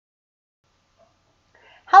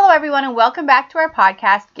Hello, everyone, and welcome back to our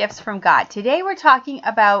podcast, Gifts from God. Today, we're talking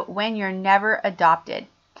about when you're never adopted.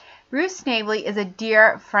 Bruce Snavely is a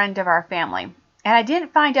dear friend of our family, and I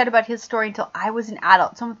didn't find out about his story until I was an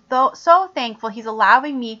adult, so I'm so thankful he's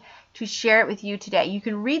allowing me to share it with you today. You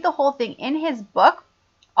can read the whole thing in his book,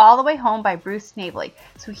 All the Way Home by Bruce Snavely.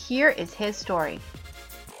 So here is his story.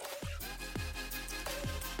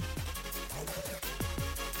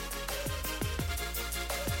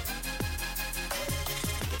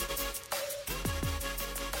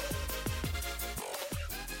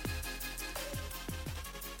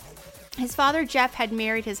 His father, Jeff, had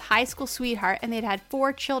married his high school sweetheart, and they'd had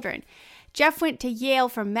 4 children. Jeff went to Yale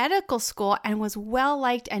for medical school and was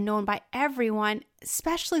well-liked and known by everyone,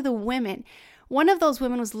 especially the women. One of those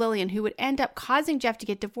women was Lillian, who would end up causing Jeff to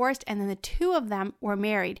get divorced, and then the 2 of them were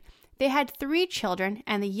married. They had 3 children,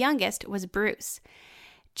 and the youngest was Bruce.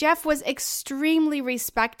 Jeff was extremely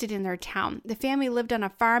respected in their town. The family lived on a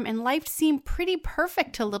farm, and life seemed pretty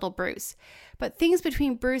perfect to little Bruce. But things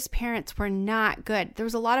between Bruce's parents were not good. There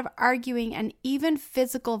was a lot of arguing and even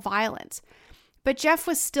physical violence. But Jeff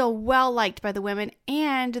was still well liked by the women,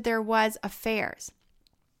 and there was affairs.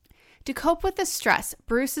 To cope with the stress,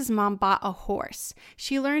 Bruce's mom bought a horse.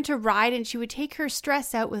 She learned to ride, and she would take her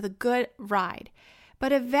stress out with a good ride.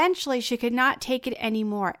 But eventually she could not take it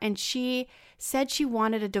anymore, and she said she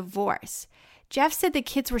wanted a divorce. Jeff said the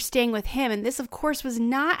kids were staying with him, and this, of course, was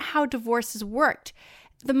not how divorces worked.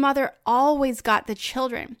 The mother always got the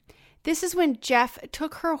children. This is when Jeff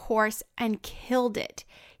took her horse and killed it.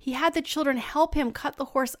 He had the children help him cut the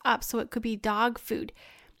horse up so it could be dog food.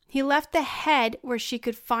 He left the head where she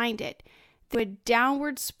could find it. They were a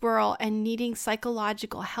downward spiral and needing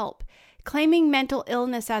psychological help. Claiming mental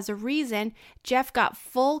illness as a reason, Jeff got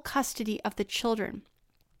full custody of the children.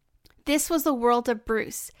 This was the world of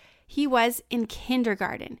Bruce. He was in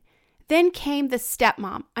kindergarten. Then came the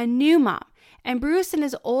stepmom, a new mom, and Bruce and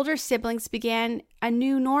his older siblings began a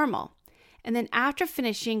new normal. And then after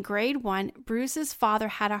finishing grade 1, Bruce's father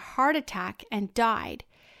had a heart attack and died.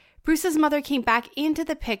 Bruce's mother came back into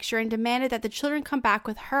the picture and demanded that the children come back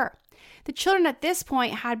with her. The children at this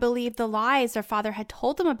point had believed the lies their father had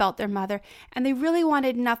told them about their mother, and they really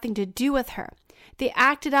wanted nothing to do with her. They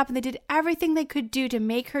acted up and they did everything they could do to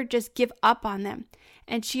make her just give up on them.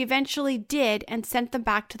 And she eventually did and sent them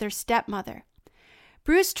back to their stepmother.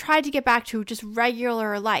 Bruce tried to get back to just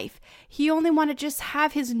regular life. He only wanted to just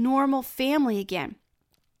have his normal family again.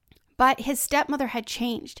 But his stepmother had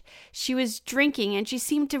changed. She was drinking and she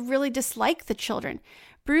seemed to really dislike the children.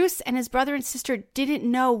 Bruce and his brother and sister didn't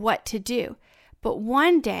know what to do. But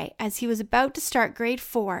one day, as he was about to start grade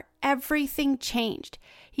 4, everything changed.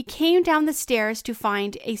 He came down the stairs to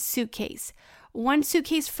find a suitcase. One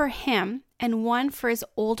suitcase for him and one for his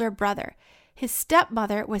older brother. His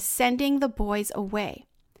stepmother was sending the boys away.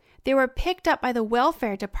 They were picked up by the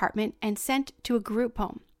welfare department and sent to a group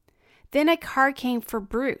home. Then a car came for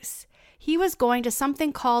Bruce. He was going to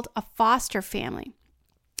something called a foster family.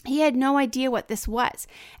 He had no idea what this was,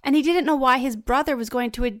 and he didn't know why his brother was going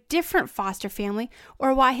to a different foster family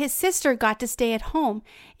or why his sister got to stay at home.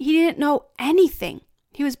 He didn't know anything.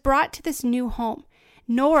 He was brought to this new home.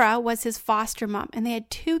 Nora was his foster mom, and they had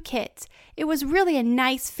 2 kids. It was really a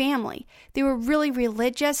nice family. They were really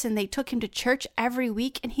religious, and they took him to church every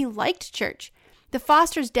week, and he liked church. The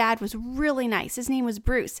foster's dad was really nice. His name was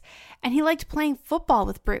Bruce, and he liked playing football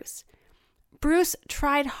with Bruce. Bruce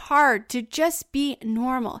tried hard to just be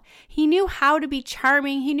normal. He knew how to be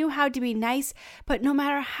charming. He knew how to be nice, but no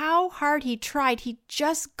matter how hard he tried, he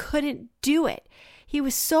just couldn't do it. He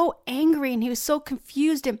was so angry and he was so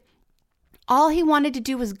confused, and all he wanted to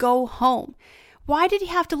do was go home. Why did he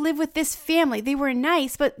have to live with this family? They were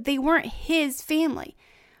nice, but they weren't his family.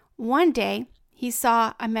 One day, he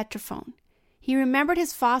saw a Metrophone. He remembered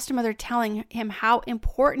his foster mother telling him how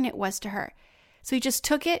important it was to her. So he just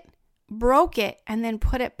took it, broke it, and then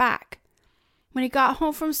put it back. When he got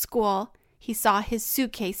home from school, he saw his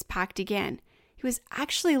suitcase packed again. He was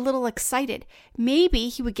actually a little excited. Maybe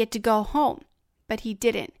he would get to go home, but he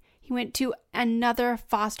didn't. He went to another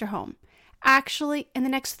foster home. Actually, in the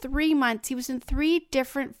next 3 months, he was in 3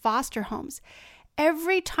 different foster homes.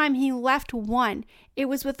 Every time he left one, it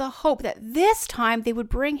was with the hope that this time they would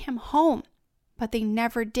bring him home, but they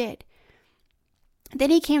never did. Then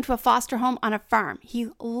he came to a foster home on a farm. He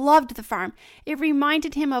loved the farm. It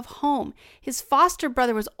reminded him of home. His foster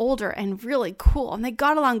brother was older and really cool, and they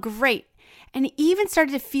got along great. And he even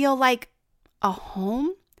started to feel like a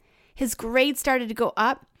home. His grades started to go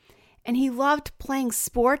up, and he loved playing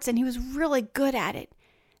sports, and he was really good at it.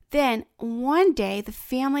 Then, one day, the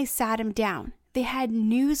family sat him down. They had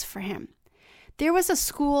news for him. there was a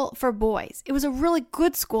school for boys. It was a really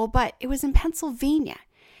good school, but it was in Pennsylvania.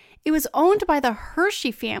 It was owned by the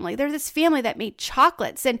Hershey family. They're this family that made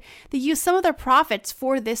chocolates, and they used some of their profits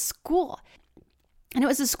for this school. And it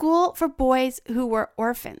was a school for boys who were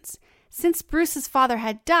orphans. Since Bruce's father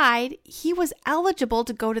had died, he was eligible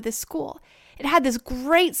to go to this school. It had this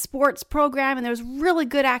great sports program, and there was really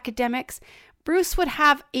good academics. Bruce would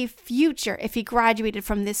have a future if he graduated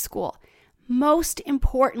from this school. Most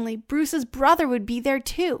importantly, Bruce's brother would be there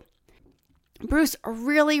too. Bruce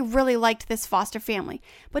really liked this foster family,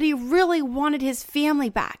 but he really wanted his family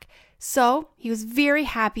back. So he was very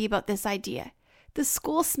happy about this idea. The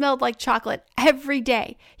school smelled like chocolate every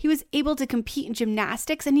day. He was able to compete in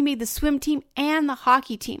gymnastics, and he made the swim team and the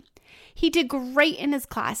hockey team. He did great in his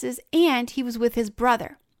classes, and he was with his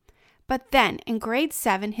brother. But then, in grade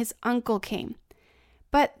 7, his uncle came.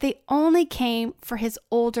 But they only came for his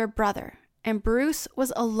older brother, and Bruce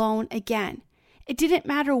was alone again. It didn't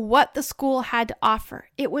matter what the school had to offer.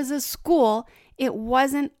 It was a school. It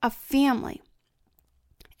wasn't a family.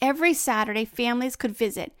 Every Saturday, families could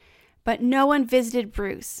visit, but no one visited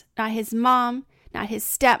Bruce. Not his mom, not his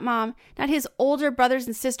stepmom, not his older brothers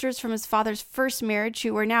and sisters from his father's first marriage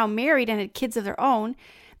who were now married and had kids of their own.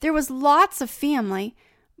 There was lots of family,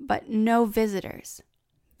 but no visitors.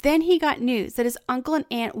 Then he got news that his uncle and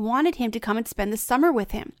aunt wanted him to come and spend the summer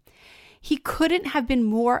with him. He couldn't have been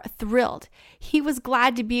more thrilled. He was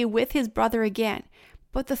glad to be with his brother again,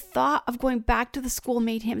 but the thought of going back to the school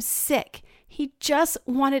made him sick. He just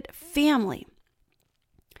wanted family.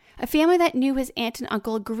 A family that knew his aunt and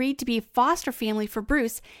uncle agreed to be a foster family for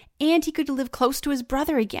Bruce, and he could live close to his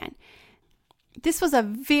brother again. This was a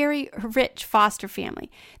very rich foster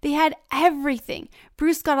family. They had everything.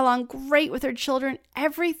 Bruce got along great with their children.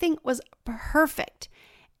 Everything was perfect.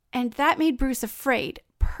 And that made Bruce afraid.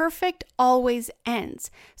 Perfect always ends.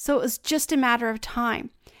 So it was just a matter of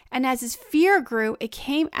time. And as his fear grew, it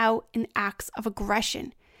came out in acts of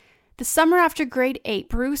aggression. The summer after grade 8,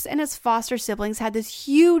 Bruce and his foster siblings had this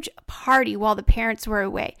huge party while the parents were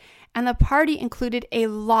away, and the party included a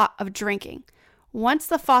lot of drinking. Once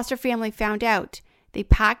the foster family found out, they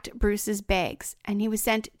packed Bruce's bags, and he was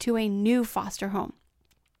sent to a new foster home,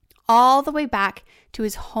 all the way back to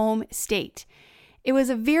his home state. It was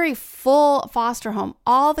a very full foster home.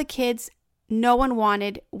 All the kids no one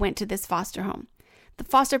wanted went to this foster home. The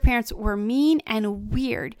foster parents were mean and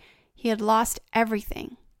weird. He had lost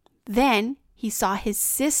everything. Then he saw his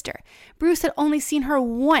sister. Bruce had only seen her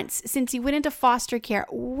once since he went into foster care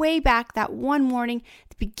way back that one morning at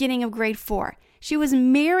the beginning of grade 4. She was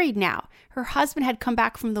married now. Her husband had come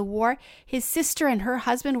back from the war. His sister and her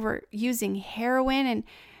husband were using heroin, and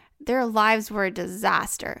their lives were a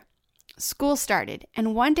disaster. School started,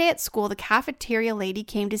 and one day at school, the cafeteria lady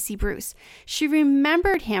came to see Bruce. She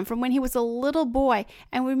remembered him from when he was a little boy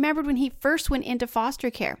and remembered when he first went into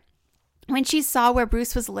foster care. When she saw where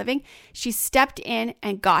Bruce was living, she stepped in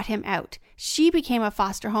and got him out. She became a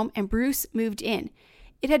foster home, and Bruce moved in.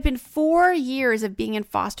 It had been 4 years of being in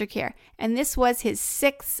foster care, and this was his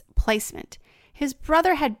 6th placement. His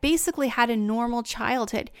brother had basically had a normal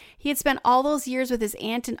childhood. He had spent all those years with his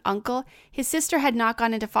aunt and uncle. His sister had not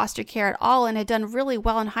gone into foster care at all and had done really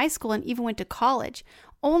well in high school and even went to college.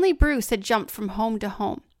 Only Bruce had jumped from home to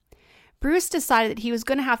home. Bruce decided that he was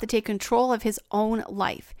going to have to take control of his own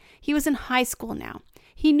life. He was in high school now.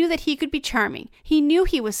 He knew that he could be charming. He knew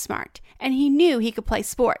he was smart, and he knew he could play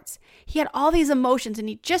sports. He had all these emotions, and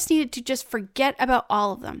he just needed to just forget about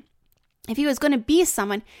all of them. If he was going to be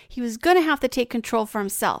someone, he was going to have to take control for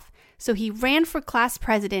himself. So he ran for class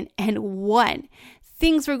president and won.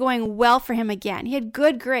 Things were going well for him again. He had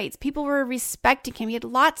good grades. People were respecting him. He had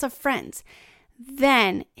lots of friends.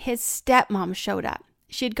 Then his stepmom showed up.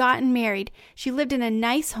 She had gotten married. She lived in a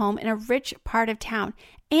nice home in a rich part of town,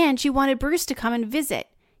 and she wanted Bruce to come and visit.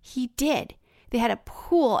 He did. They had a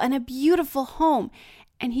pool and a beautiful home,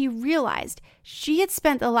 and he realized she had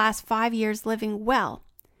spent the last 5 years living well.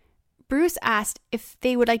 Bruce asked if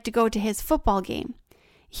they would like to go to his football game.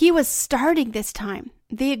 He was starting this time.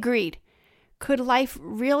 They agreed. Could life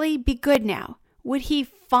really be good now? Would he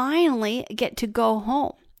finally get to go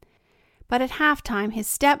home? But at halftime, his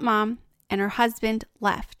stepmom and her husband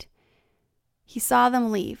left. He saw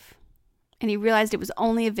them leave, and he realized it was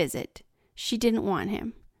only a visit. She didn't want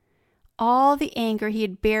him. All the anger he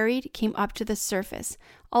had buried came up to the surface.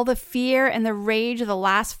 All the fear and the rage of the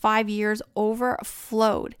last 5 years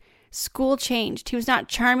overflowed. School changed. He was not a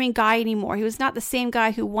charming guy anymore. He was not the same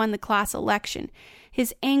guy who won the class election.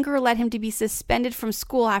 His anger led him to be suspended from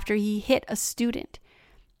school after he hit a student.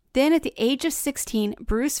 Then at the age of 16,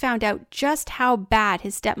 Bruce found out just how bad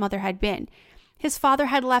his stepmother had been. His father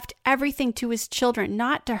had left everything to his children,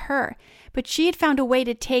 not to her, but she had found a way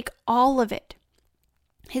to take all of it.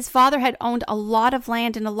 His father had owned a lot of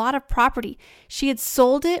land and a lot of property. She had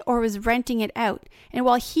sold it or was renting it out. And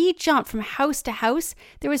while he jumped from house to house,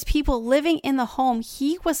 there was people living in the home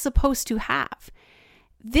he was supposed to have.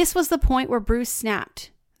 This was the point where Bruce snapped.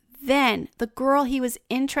 Then the girl he was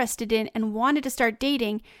interested in and wanted to start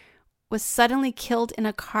dating was suddenly killed in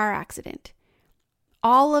a car accident.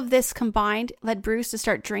 All of this combined led Bruce to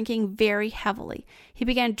start drinking very heavily. He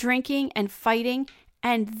began drinking and fighting,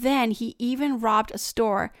 and then he even robbed a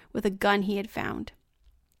store with a gun he had found.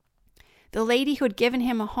 The lady who had given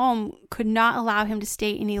him a home could not allow him to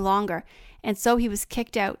stay any longer, and so he was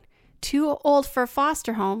kicked out. Too old for a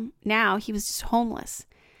foster home, now he was just homeless.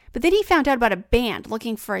 But then he found out about a band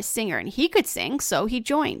looking for a singer, and he could sing, so he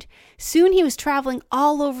joined. Soon he was traveling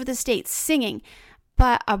all over the state singing,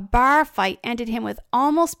 but a bar fight ended him with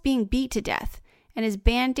almost being beat to death, and his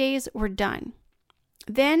band days were done.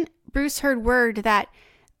 Then Bruce heard word that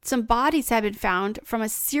some bodies had been found from a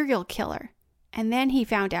serial killer, and then he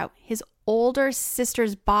found out his older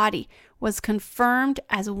sister's body was confirmed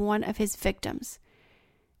as one of his victims.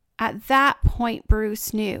 At that point,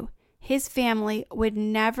 Bruce knew his family would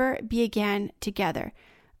never be again together.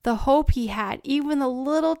 The hope he had, even the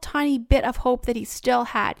little tiny bit of hope that he still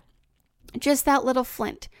had, just that little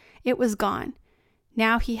flint, it was gone.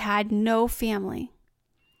 Now he had no family.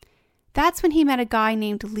 That's when he met a guy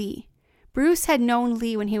named Lee. Bruce had known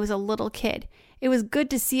Lee when he was a little kid. It was good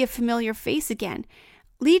to see a familiar face again.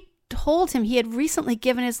 Lee told him he had recently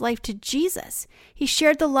given his life to Jesus. He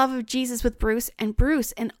shared the love of Jesus with Bruce, and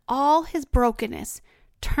Bruce, in all his brokenness,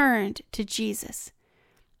 turned to Jesus.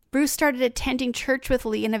 Bruce started attending church with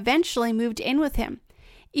Lee and eventually moved in with him.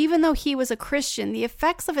 Even though he was a Christian, the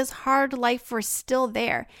effects of his hard life were still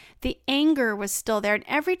there. The anger was still there, and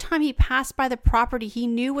every time he passed by the property he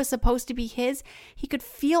knew was supposed to be his, he could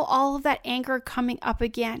feel all of that anger coming up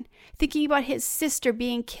again. Thinking about his sister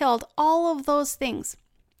being killed, all of those things,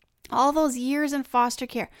 all those years in foster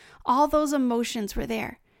care, all those emotions were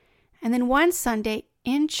there. And then one Sunday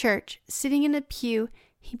in church, sitting in a pew,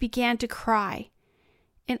 he began to cry.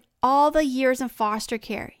 In all the years in foster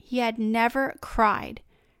care, he had never cried.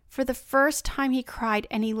 For the first time he cried,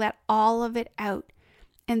 and he let all of it out.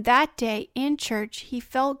 And that day in church, he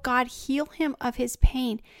felt God heal him of his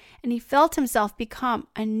pain, and he felt himself become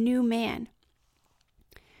a new man.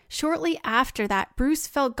 Shortly after that, Bruce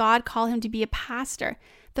felt God call him to be a pastor.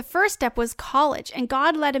 The first step was college, and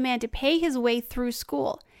God led a man to pay his way through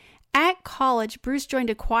school. At college, Bruce joined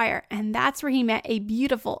a choir, and that's where he met a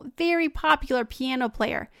beautiful, very popular piano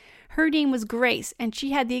player. Her name was Grace, and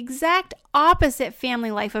she had the exact opposite family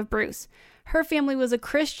life of Bruce. Her family was a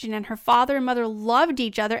Christian, and her father and mother loved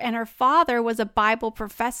each other, and her father was a Bible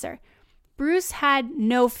professor. Bruce had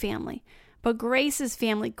no family, but Grace's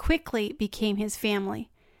family quickly became his family.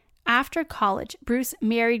 After college, Bruce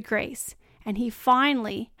married Grace, and he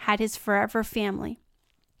finally had his forever family.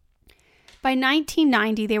 By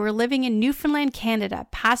 1990, they were living in Newfoundland, Canada,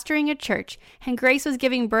 pastoring a church, and Grace was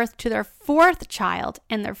giving birth to their fourth child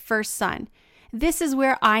and their first son. This is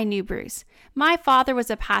where I knew Bruce. My father was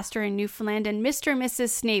a pastor in Newfoundland, and Mr. and Mrs.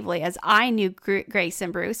 Snavely, as I knew Grace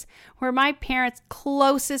and Bruce, were my parents'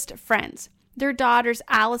 closest friends. Their daughters,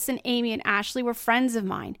 Allison, Amy, and Ashley, were friends of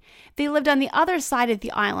mine. They lived on the other side of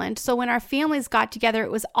the island, so when our families got together,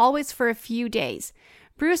 it was always for a few days.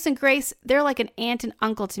 Bruce and Grace, they're like an aunt and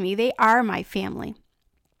uncle to me. They are my family.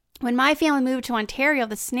 When my family moved to Ontario,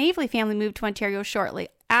 the Snavely family moved to Ontario shortly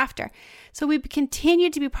after. So we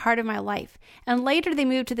continued to be part of my life. And later they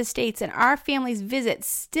moved to the States, and our families visit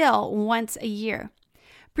still once a year.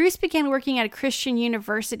 Bruce began working at a Christian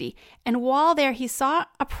university, and while there, he saw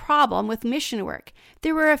a problem with mission work.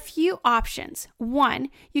 There were a few options. One,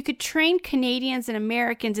 you could train Canadians and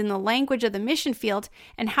Americans in the language of the mission field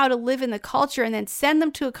and how to live in the culture, and then send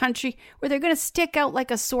them to a country where they're going to stick out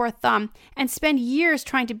like a sore thumb and spend years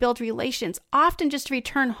trying to build relations, often just to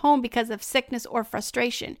return home because of sickness or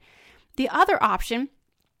frustration. The other option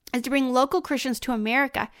is to bring local Christians to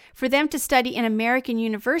America for them to study in American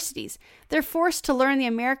universities. They're forced to learn the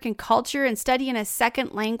American culture and study in a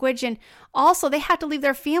second language, and also they have to leave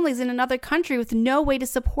their families in another country with no way to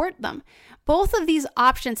support them. Both of these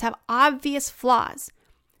options have obvious flaws.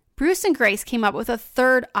 Bruce and Grace came up with a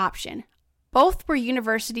third option. Both were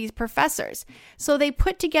university professors, so they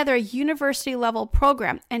put together a university-level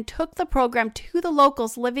program and took the program to the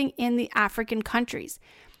locals living in the African countries.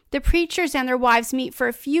 The preachers and their wives meet for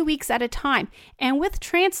a few weeks at a time, and with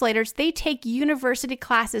translators, they take university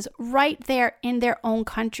classes right there in their own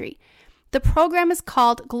country. The program is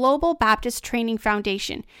called Global Baptist Training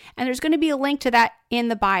Foundation, and there's going to be a link to that in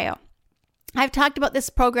the bio. I've talked about this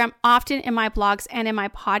program often in my blogs and in my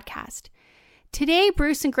podcast. Today,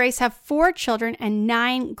 Bruce and Grace have 4 children and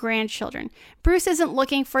 9 grandchildren. Bruce isn't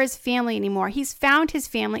looking for his family anymore. He's found his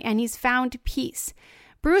family and he's found peace.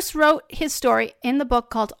 Bruce wrote his story in the book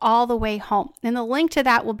called All the Way Home, and the link to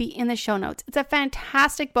that will be in the show notes. It's a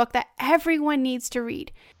fantastic book that everyone needs to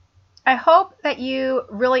read. I hope that you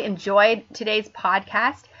really enjoyed today's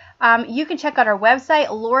podcast. You can check out our website,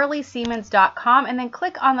 lauraleesiemens.com, and then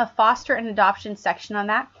click on the foster and adoption section on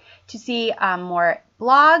that to see more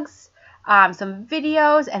blogs, some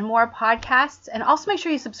videos, and more podcasts. And also make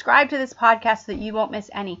sure you subscribe to this podcast so that you won't miss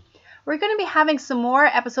any. We're going to be having some more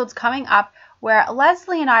episodes coming up where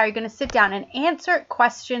Leslie and I are going to sit down and answer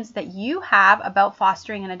questions that you have about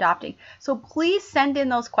fostering and adopting. So please send in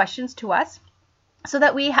those questions to us so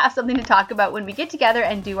that we have something to talk about when we get together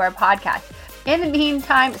and do our podcast. In the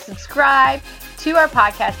meantime, subscribe to our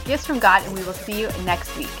podcast, Gifts from God, and we will see you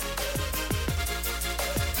next week.